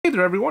Hey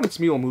there everyone, it's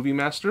me,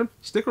 Elmoviemaster.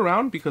 Stick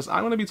around because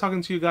I'm going to be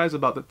talking to you guys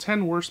about the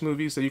 10 worst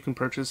movies that you can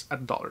purchase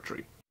at Dollar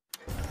Tree.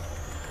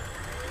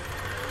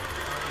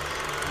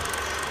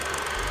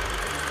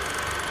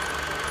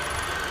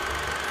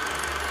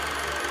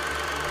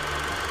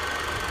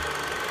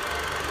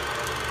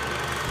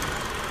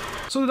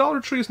 So the Dollar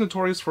Tree is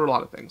notorious for a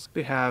lot of things.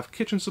 They have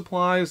kitchen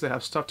supplies, they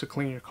have stuff to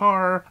clean your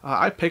car.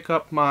 I pick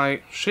up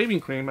my shaving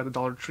cream at the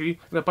Dollar Tree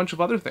and a bunch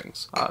of other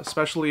things.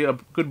 Especially a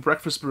good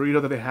breakfast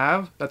burrito that they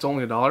have. That's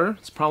only $1.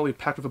 It's probably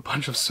packed with a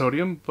bunch of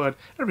sodium, but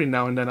every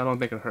now and then I don't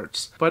think it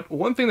hurts. But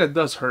one thing that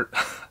does hurt,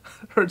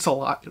 hurts a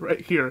lot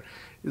right here,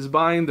 is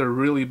buying their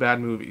really bad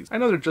movies. I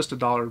know they're just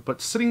 $1,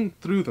 but sitting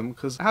through them,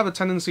 because I have a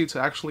tendency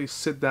to actually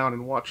sit down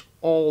and watch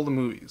all the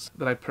movies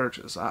that I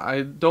purchase.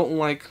 I don't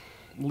like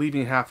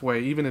leaving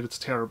halfway, even if it's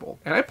terrible.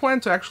 And I plan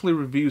to actually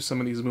review some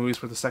of these movies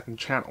for the second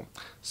channel.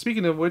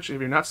 Speaking of which,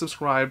 if you're not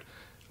subscribed,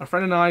 a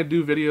friend and I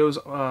do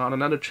videos on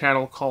another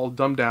channel called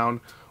Dumb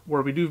Down,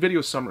 where we do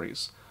video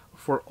summaries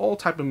for all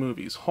type of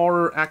movies,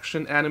 horror,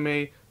 action,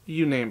 anime,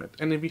 you name it.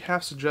 And if you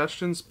have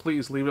suggestions,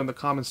 please leave it in the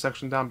comments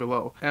section down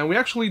below. And we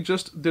actually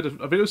just did a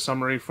video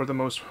summary for the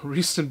most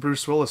recent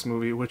Bruce Willis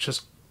movie, which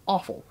is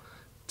awful.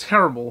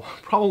 Terrible.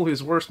 Probably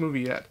his worst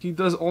movie yet. He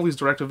does all these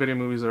direct-to-video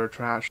movies that are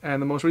trash, and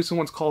the most recent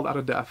one's called Out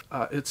of Death.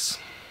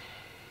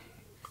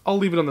 I'll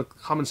leave it in the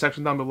comment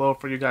section down below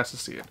for you guys to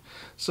see it.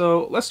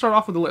 So let's start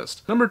off with the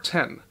list. Number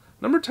 10.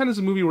 Number 10 is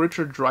a movie with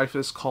Richard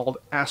Dreyfuss called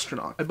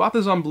Astronaut. I bought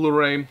this on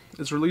Blu-ray.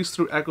 It's released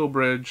through Echo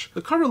Bridge.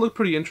 The cover looked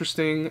pretty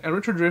interesting, and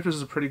Richard Dreyfuss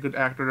is a pretty good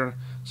actor,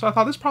 so I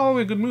thought this is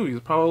probably a good movie.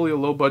 It's probably a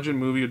low-budget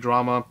movie, a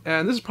drama,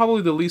 and this is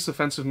probably the least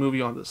offensive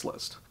movie on this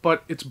list.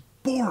 But it's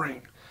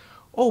boring.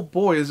 Oh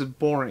boy, is it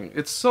boring.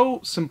 It's so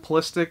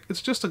simplistic.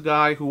 It's just a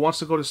guy who wants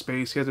to go to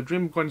space. He has a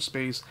dream of going to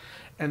space,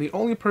 and the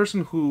only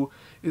person who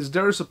is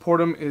there to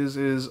support him is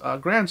his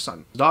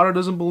grandson. His daughter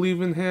doesn't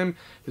believe in him.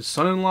 His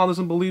son-in-law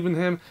doesn't believe in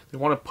him. They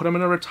want to put him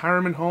in a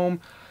retirement home.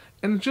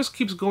 And it just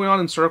keeps going on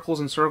in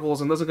circles and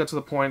circles and doesn't get to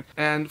the point.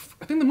 And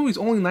I think the movie's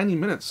only 90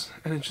 minutes,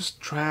 and it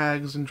just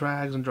drags and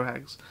drags and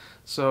drags.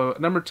 So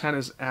number 10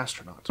 is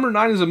Astronaut. Number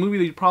 9 is a movie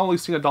that you've probably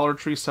seen at Dollar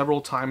Tree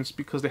several times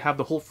because they have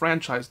the whole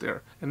franchise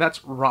there, and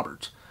that's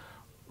Robert.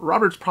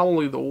 Robert's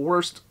probably the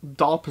worst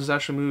doll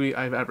possession movie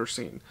I've ever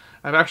seen.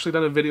 I've actually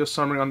done a video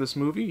summary on this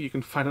movie. You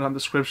can find it on the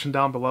description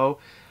down below.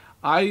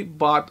 I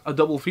bought a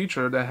double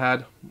feature that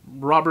had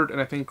Robert and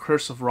I think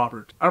Curse of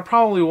Robert. I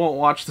probably won't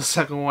watch the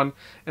second one,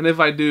 and if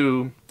I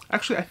do,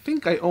 actually I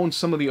think I own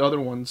some of the other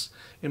ones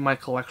in my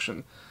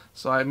collection.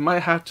 So I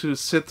might have to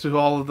sit through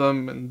all of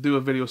them and do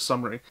a video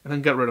summary and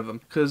then get rid of them.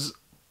 Because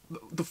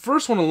the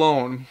first one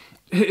alone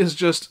is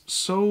just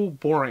so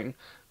boring.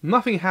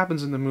 Nothing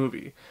happens in the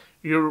movie.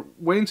 You're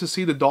waiting to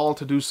see the doll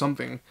to do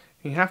something.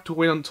 And you have to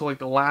wait until like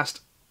the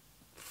last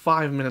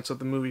 5 minutes of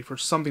the movie for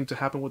something to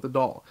happen with the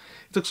doll.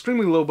 It's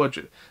extremely low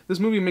budget. This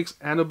movie makes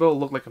Annabelle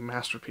look like a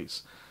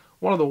masterpiece.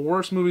 One of the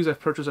worst movies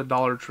I've purchased at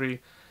Dollar Tree.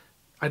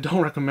 I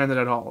don't recommend it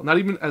at all. Not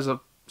even as a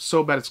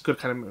so bad it's good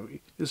kind of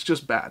movie. It's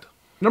just bad.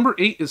 Number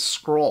 8 is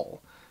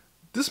Scroll.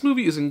 This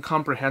movie is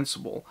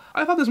incomprehensible.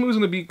 I thought this movie was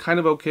going to be kind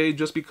of okay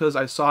just because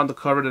I saw on the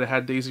cover that it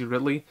had Daisy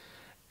Ridley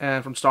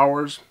and from Star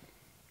Wars.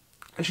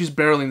 And she's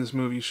barely in this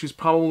movie. She's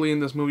probably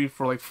in this movie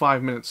for like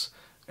 5 minutes.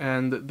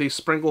 And they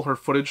sprinkle her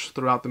footage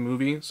throughout the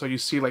movie. So you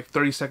see like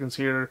 30 seconds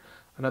here,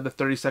 another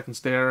 30 seconds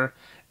there.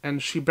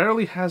 And she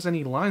barely has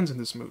any lines in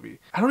this movie.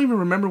 I don't even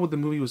remember what the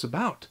movie was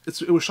about.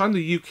 It was shot in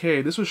the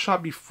UK. This was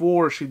shot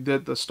before she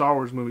did the Star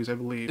Wars movies, I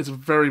believe. It's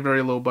very,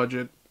 very low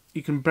budget.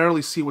 You can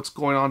barely see what's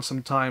going on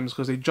sometimes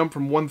because they jump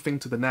from one thing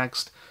to the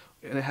next,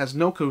 and it has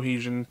no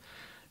cohesion.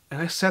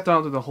 And I sat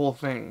down through the whole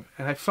thing,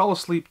 and I fell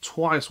asleep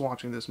twice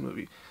watching this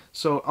movie.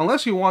 So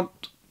unless you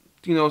want,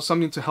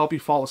 something to help you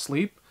fall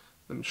asleep,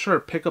 then sure,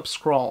 pick up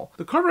Scroll.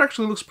 The cover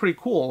actually looks pretty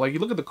cool. Like, you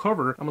look at the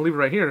cover, I'm gonna leave it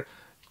right here.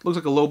 It looks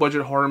like a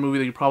low-budget horror movie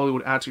that you probably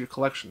would add to your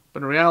collection.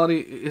 But in reality,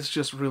 it's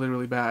just really,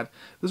 really bad.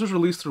 This was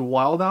released through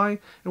Wild Eye,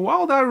 and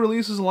Wild Eye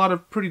releases a lot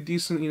of pretty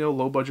decent,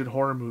 low-budget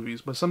horror movies,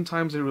 but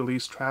sometimes they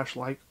release trash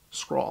like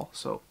Scroll,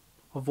 so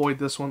avoid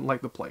this one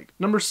like the plague.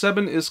 Number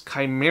 7 is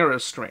Chimera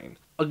Strain.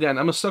 Again,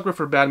 I'm a sucker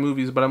for bad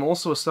movies, but I'm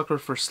also a sucker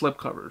for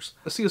slipcovers.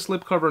 I see a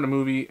slipcover in a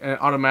movie, and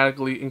it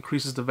automatically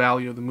increases the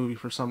value of the movie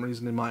for some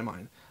reason in my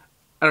mind.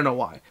 I don't know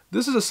why.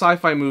 This is a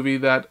sci-fi movie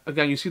that,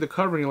 again, you see the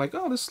cover and you're like,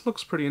 oh, this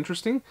looks pretty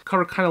interesting. The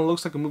cover kind of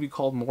looks like a movie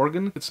called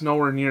Morgan. It's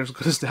nowhere near as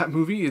good as that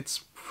movie.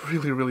 It's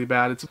really, really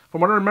bad.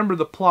 From what I remember,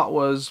 the plot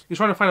was he's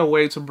trying to find a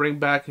way to bring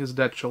back his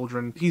dead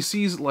children. He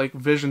sees like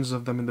visions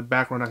of them in the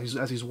background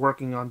as he's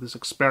working on this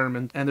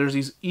experiment, and there's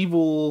these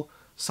evil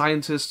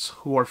scientists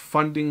who are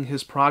funding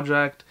his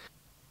project.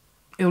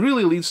 It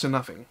really leads to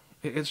nothing.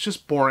 It's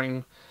just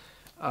boring.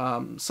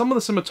 Some of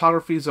the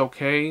cinematography is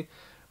okay,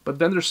 but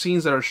then there's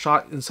scenes that are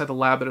shot inside the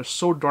lab that are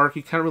so dark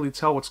you can't really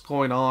tell what's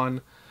going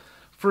on.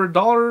 For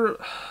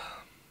 $1,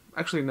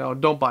 actually no,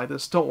 don't buy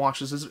this. Don't watch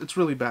this. It's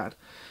really bad.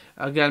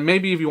 Again,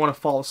 maybe if you want to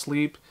fall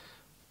asleep,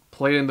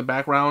 play it in the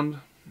background.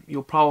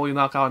 You'll probably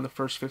knock out in the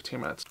first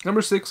 15 minutes.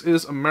 Number 6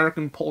 is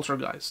American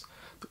Poltergeist,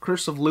 The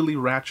Curse of Lily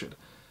Ratched.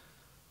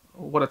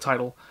 What a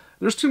title.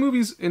 There's two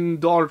movies in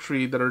Dollar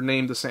Tree that are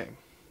named the same.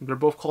 They're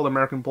both called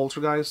American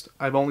Poltergeist.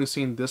 I've only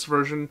seen this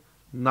version,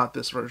 not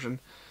this version.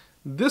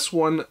 This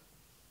one,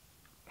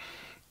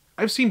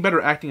 I've seen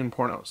better acting in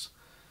pornos.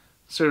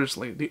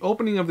 Seriously, the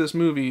opening of this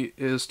movie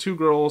is two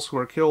girls who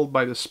are killed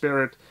by the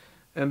spirit,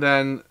 and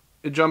then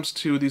it jumps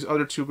to these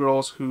other two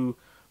girls who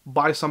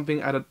buy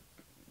something at a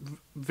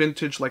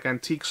vintage, like,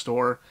 antique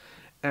store,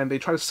 and they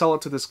try to sell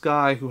it to this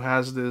guy who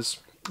has this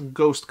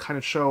ghost kind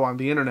of show on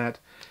the internet,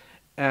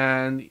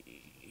 and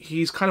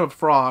he's kind of a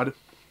fraud,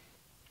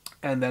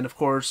 and then, of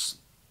course,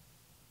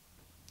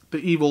 the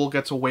evil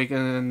gets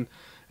awakened,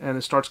 and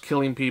it starts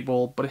killing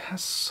people, but it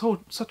has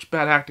such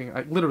bad acting.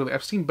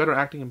 I've seen better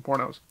acting in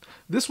pornos.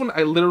 This one,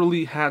 I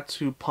literally had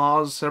to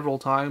pause several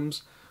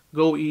times,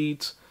 go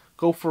eat,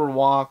 go for a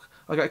walk.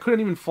 Like, I couldn't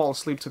even fall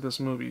asleep to this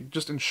movie,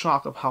 just in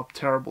shock of how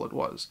terrible it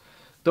was.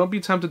 Don't be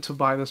tempted to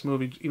buy this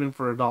movie even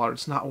for $1.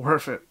 It's not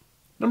worth it.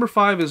 Number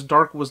 5 is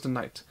Dark Was the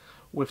Night,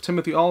 with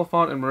Timothy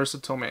Olyphant and Marissa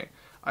Tomei.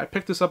 I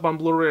picked this up on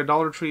Blu-ray at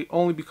Dollar Tree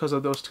only because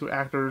of those two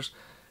actors,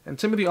 and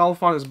Timothy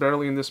Olyphant is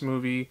barely in this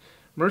movie.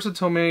 Marissa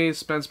Tomei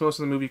spends most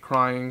of the movie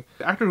crying.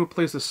 The actor who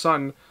plays the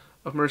son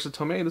of Marissa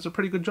Tomei does a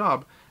pretty good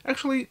job.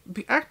 Actually,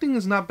 the acting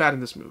is not bad in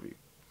this movie.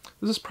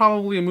 This is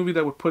probably a movie that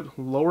I would put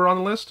lower on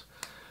the list,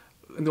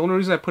 and the only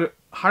reason I put it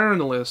higher on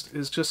the list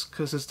is just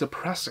because it's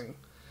depressing.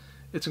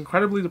 It's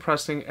incredibly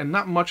depressing, and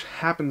not much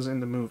happens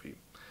in the movie.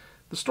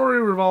 The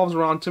story revolves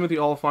around Timothy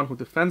Olyphant, who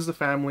defends the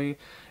family,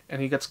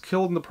 and he gets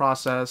killed in the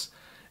process,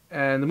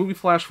 and the movie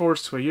flash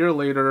forwards to a year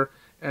later,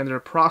 and they're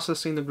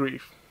processing the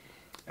grief.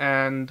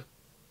 And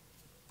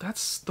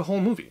that's the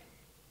whole movie.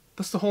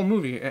 That's the whole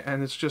movie,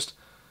 and it's just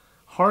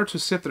hard to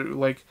sit through.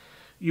 Like,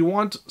 you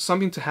want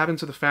something to happen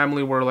to the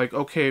family where, like,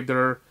 okay,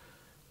 they're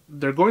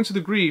going to the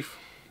grief,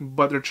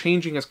 but they're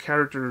changing as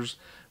characters.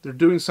 They're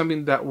doing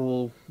something that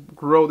will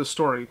grow the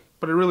story,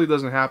 but it really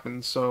doesn't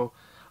happen, so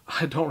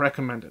I don't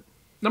recommend it.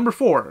 Number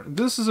 4,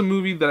 this is a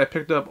movie that I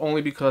picked up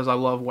only because I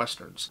love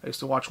Westerns. I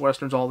used to watch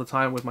Westerns all the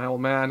time with my old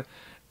man,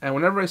 and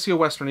whenever I see a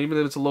Western, even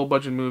if it's a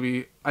low-budget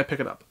movie, I pick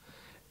it up.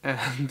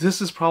 And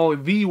this is probably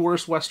the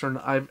worst Western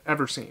I've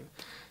ever seen.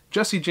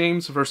 Jesse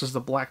James versus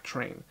the Black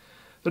Train.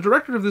 The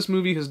director of this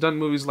movie has done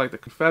movies like The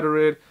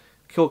Confederate,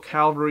 Kill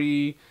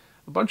Calvary,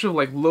 a bunch of,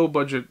 like,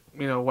 low-budget,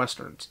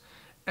 Westerns.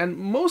 And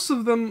most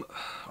of them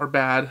are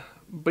bad,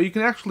 but you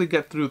can actually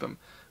get through them.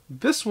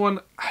 This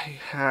one, I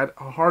had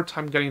a hard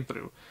time getting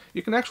through.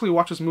 You can actually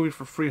watch this movie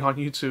for free on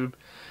YouTube,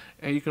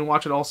 and you can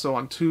watch it also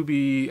on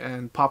Tubi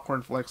and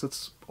Popcorn Flicks.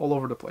 It's all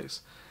over the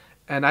place.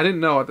 And I didn't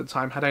know at the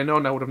time. Had I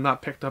known, I would have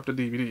not picked up the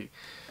DVD.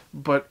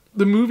 But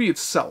the movie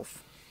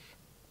itself,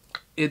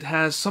 it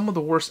has some of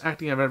the worst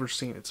acting I've ever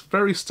seen. It's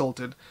very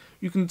stilted.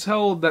 You can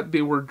tell that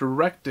they were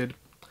directed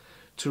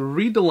to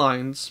read the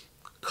lines,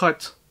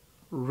 cut,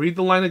 read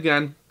the line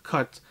again,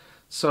 cut.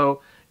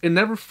 So it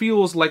never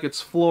feels like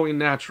it's flowing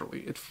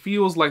naturally. It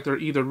feels like they're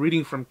either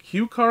reading from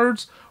cue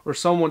cards or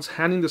someone's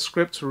handing the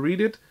script to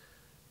read it,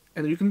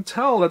 and you can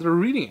tell that they're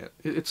reading it.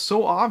 It's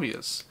so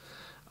obvious.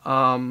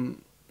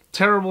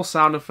 Terrible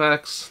sound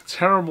effects,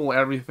 terrible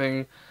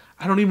everything.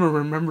 I don't even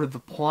remember the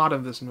plot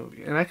of this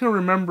movie, and I can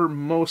remember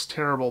most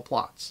terrible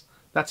plots.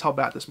 That's how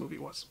bad this movie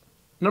was.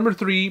 Number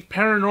 3,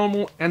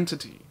 Paranormal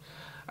Entity.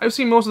 I've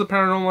seen most of the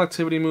Paranormal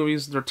Activity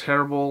movies. They're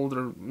terrible.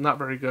 They're not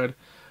very good.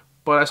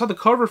 But I saw the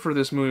cover for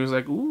this movie. I was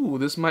like, ooh,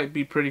 this might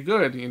be pretty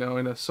good, in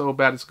a so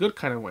bad it's good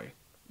kind of way.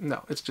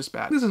 No, it's just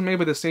bad. This is made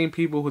by the same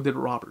people who did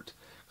Robert,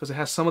 because it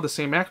has some of the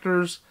same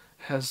actors,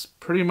 has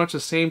pretty much the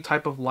same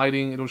type of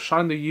lighting. It was shot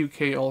in the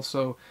UK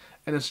also,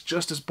 and it's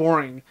just as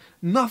boring.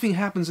 Nothing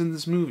happens in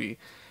this movie.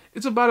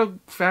 It's about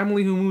a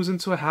family who moves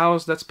into a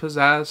house that's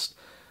possessed,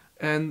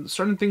 and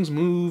certain things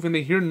move, and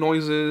they hear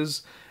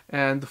noises,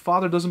 and the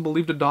father doesn't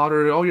believe the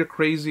daughter. Oh, you're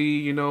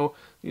crazy,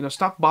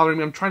 stop bothering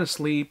me, I'm trying to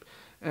sleep.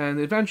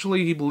 And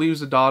eventually he believes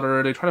the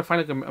daughter. They try to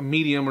find like a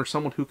medium or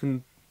someone who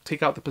can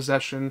take out the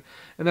possession.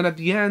 And then at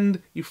the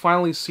end, you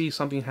finally see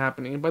something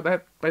happening. And by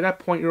that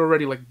point, you're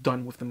already like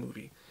done with the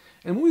movie.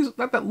 And the movie's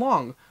not that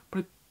long, but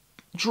it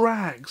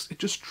drags. It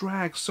just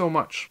drags so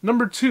much.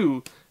 Number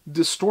 2,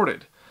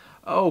 Distorted.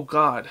 Oh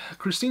God,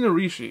 Christina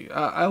Ricci.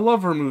 I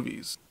love her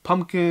movies.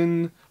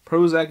 Pumpkin,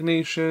 Prozac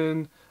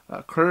Nation,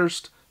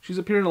 Cursed. She's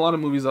appeared in a lot of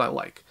movies that I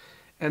like.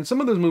 And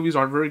some of those movies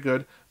aren't very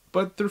good,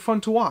 but they're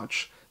fun to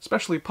watch.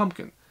 Especially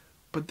Pumpkin.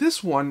 But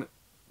this one,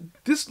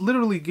 this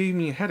literally gave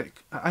me a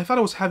headache. I thought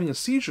I was having a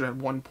seizure at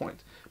one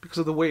point because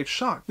of the way it's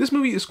shot. This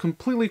movie is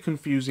completely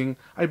confusing.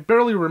 I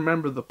barely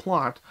remember the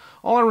plot.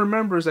 All I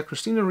remember is that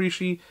Christina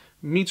Ricci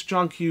meets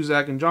John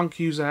Cusack, and John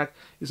Cusack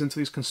is into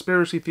these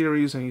conspiracy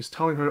theories, and he's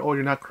telling her, oh,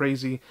 you're not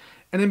crazy.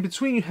 And in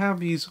between you have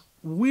these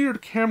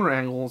weird camera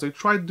angles. They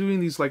tried doing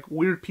these like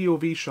weird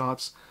POV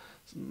shots.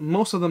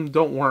 Most of them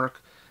don't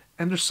work.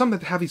 And there's some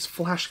that have these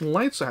flashing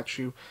lights at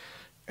you,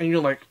 and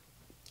you're like,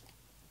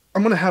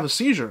 I'm gonna have a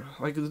seizure.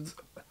 Like,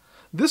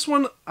 this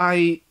one,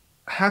 I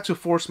had to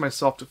force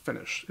myself to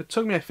finish. It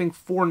took me, I think,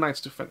 4 nights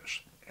to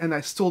finish, and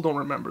I still don't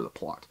remember the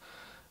plot.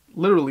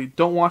 Literally,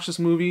 don't watch this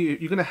movie.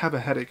 You're gonna have a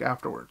headache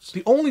afterwards.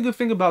 The only good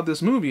thing about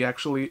this movie,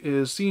 actually,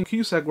 is seeing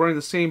Cusack wearing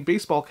the same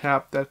baseball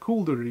cap that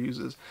Cool Duder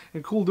uses.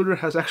 And Cool Duder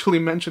has actually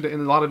mentioned it in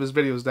a lot of his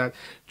videos that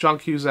John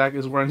Cusack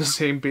is wearing the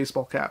same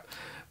baseball cap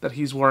that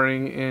he's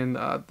wearing in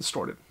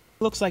Distorted.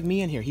 Looks like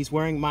me in here. He's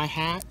wearing my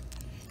hat,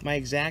 my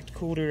exact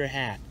Cool Duder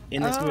hat.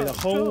 In this movie, the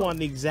whole one,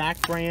 the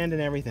exact brand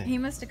and everything. He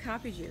must have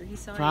copied you. He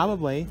saw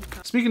Probably. You.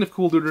 Speaking of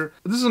Cool Duder,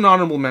 this is an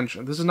honorable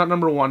mention. This is not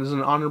number one. This is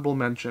an honorable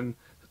mention.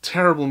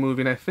 Terrible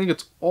movie, and I think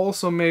it's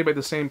also made by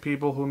the same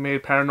people who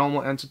made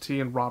Paranormal Entity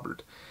and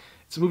Robert.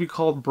 It's a movie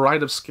called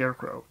Bride of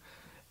Scarecrow.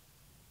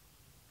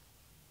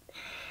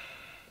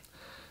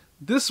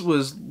 This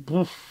was...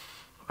 I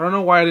don't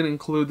know why I didn't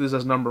include this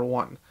as number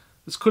one.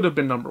 This could have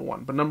been number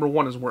one, but number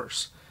one is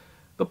worse.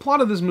 The plot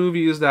of this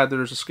movie is that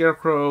there's a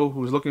scarecrow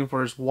who's looking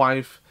for his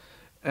wife,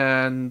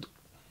 and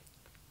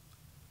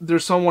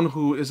there's someone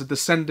who is a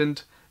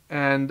descendant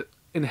and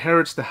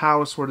inherits the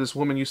house where this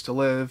woman used to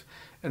live,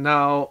 and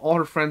now all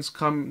her friends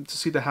come to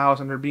see the house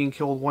and they're being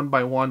killed one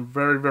by one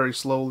very, very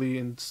slowly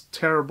in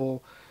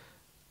terrible,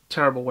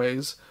 terrible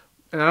ways.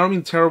 And I don't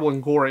mean terrible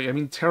and gory, I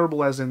mean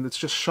terrible as in it's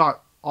just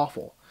shot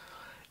awful.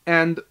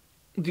 And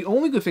the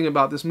only good thing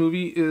about this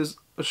movie is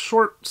a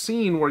short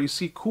scene where you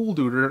see Cool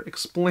Duder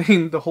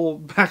explain the whole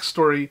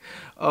backstory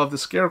of the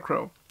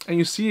Scarecrow. And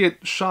you see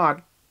it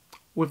shot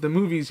with the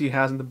movies he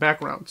has in the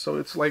background. So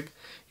it's like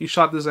he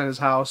shot this in his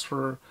house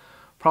for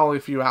probably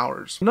a few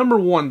hours. Number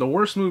one, the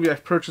worst movie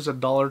I've purchased at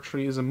Dollar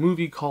Tree is a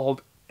movie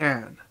called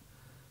Anne.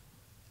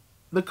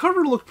 The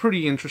cover looked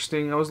pretty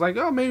interesting. I was like,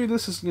 oh, maybe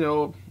this is, you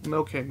know, an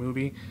okay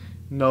movie.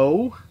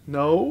 No,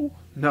 no,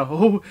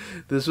 no.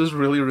 This was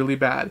really, really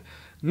bad.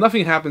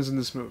 Nothing happens in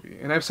this movie.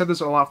 And I've said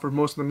this a lot for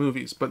most of the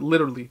movies, but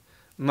literally,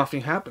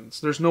 nothing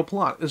happens. There's no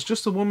plot. It's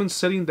just a woman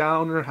sitting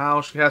down in her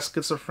house. She has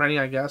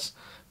schizophrenia, I guess.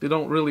 They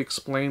don't really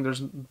explain.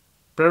 There's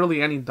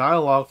barely any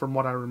dialogue from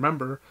what I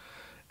remember.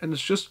 And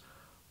it's just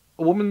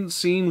a woman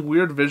seeing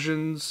weird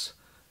visions.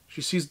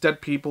 She sees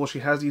dead people. She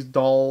has these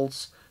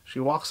dolls. She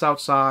walks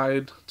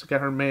outside to get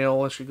her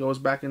mail and she goes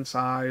back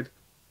inside.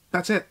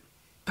 That's it.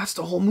 That's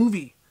the whole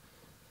movie.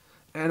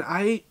 And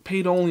I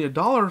paid only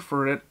 $1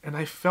 for it, and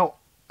I feel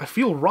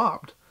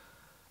robbed.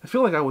 I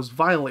feel like I was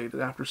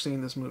violated after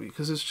seeing this movie,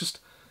 because it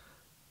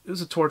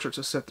was a torture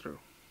to sit through.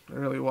 It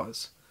really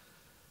was.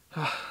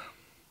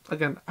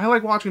 Again, I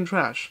like watching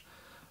trash,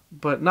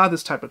 but not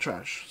this type of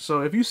trash.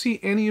 So if you see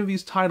any of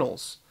these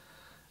titles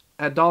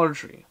at Dollar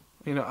Tree,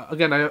 you know,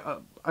 again, I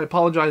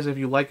apologize if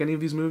you like any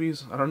of these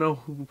movies. I don't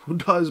know who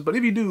does, but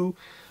if you do,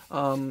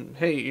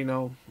 hey, you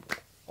know,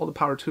 all the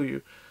power to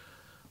you.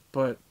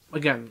 But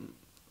again,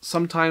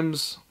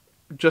 sometimes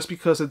just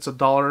because it's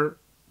 $1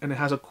 and it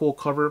has a cool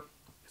cover,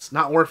 it's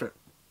not worth it.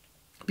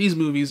 These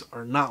movies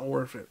are not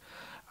worth it.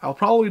 I'll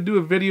probably do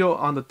a video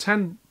on the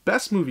 10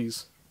 best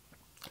movies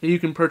that you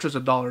can purchase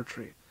at Dollar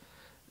Tree.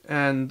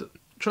 And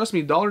trust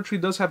me, Dollar Tree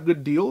does have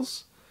good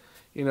deals,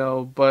 you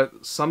know,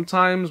 but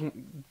sometimes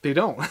they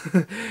don't.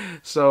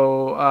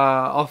 So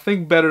I'll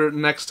think better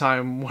next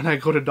time when I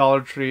go to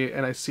Dollar Tree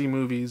and I see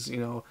movies, you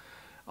know.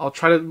 I'll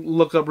try to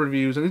look up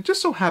reviews, and it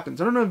just so happens,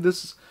 I don't know if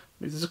this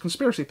is a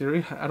conspiracy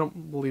theory, I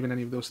don't believe in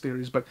any of those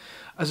theories, but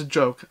as a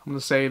joke, I'm going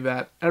to say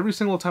that every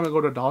single time I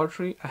go to Dollar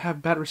Tree, I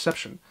have bad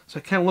reception. So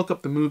I can't look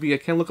up the movie, I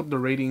can't look up the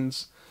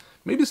ratings.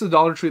 Maybe it's the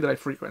Dollar Tree that I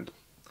frequent.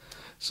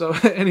 So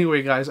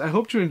anyway, guys, I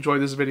hope you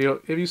enjoyed this video.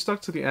 If you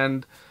stuck to the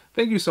end,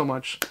 thank you so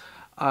much.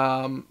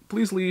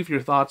 Please leave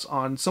your thoughts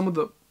on some of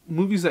the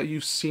movies that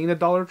you've seen at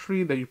Dollar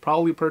Tree that you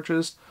probably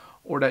purchased,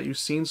 or that you've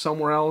seen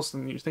somewhere else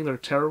and you think they're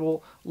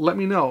terrible. Let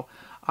me know.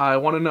 I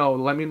want to know.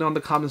 Let me know in the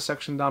comment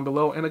section down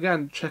below. And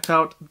again, check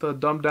out the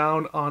dumb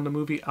down on the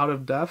movie Out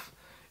of Death.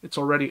 It's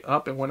already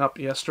up. It went up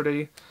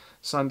yesterday,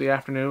 Sunday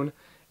afternoon.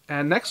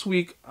 And next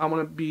week, I'm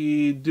going to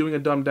be doing a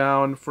dumb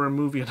down for a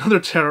movie, another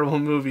terrible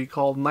movie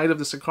called Night of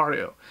the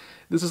Sicario.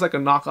 This is like a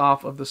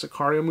knockoff of the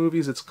Sicario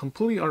movies. It's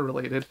completely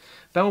unrelated.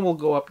 That one will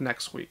go up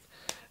next week.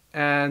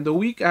 And the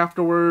week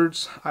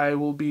afterwards, I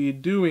will be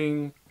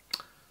doing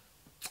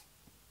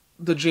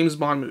the James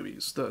Bond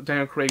movies, the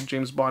Daniel Craig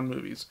James Bond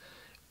movies.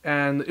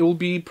 And it will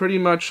be pretty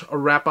much a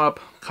wrap-up,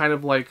 kind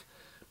of like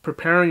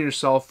preparing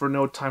yourself for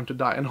No Time to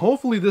Die. And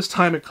hopefully this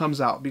time it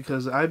comes out,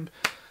 because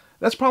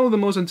that's probably the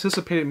most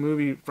anticipated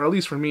movie, for at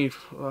least for me,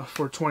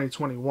 for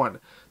 2021. The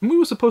movie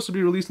was supposed to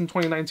be released in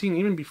 2019,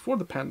 even before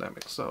the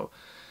pandemic, so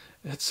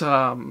it's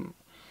something.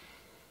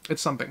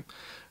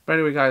 But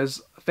anyway,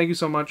 guys, thank you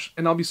so much,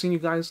 and I'll be seeing you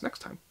guys next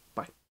time.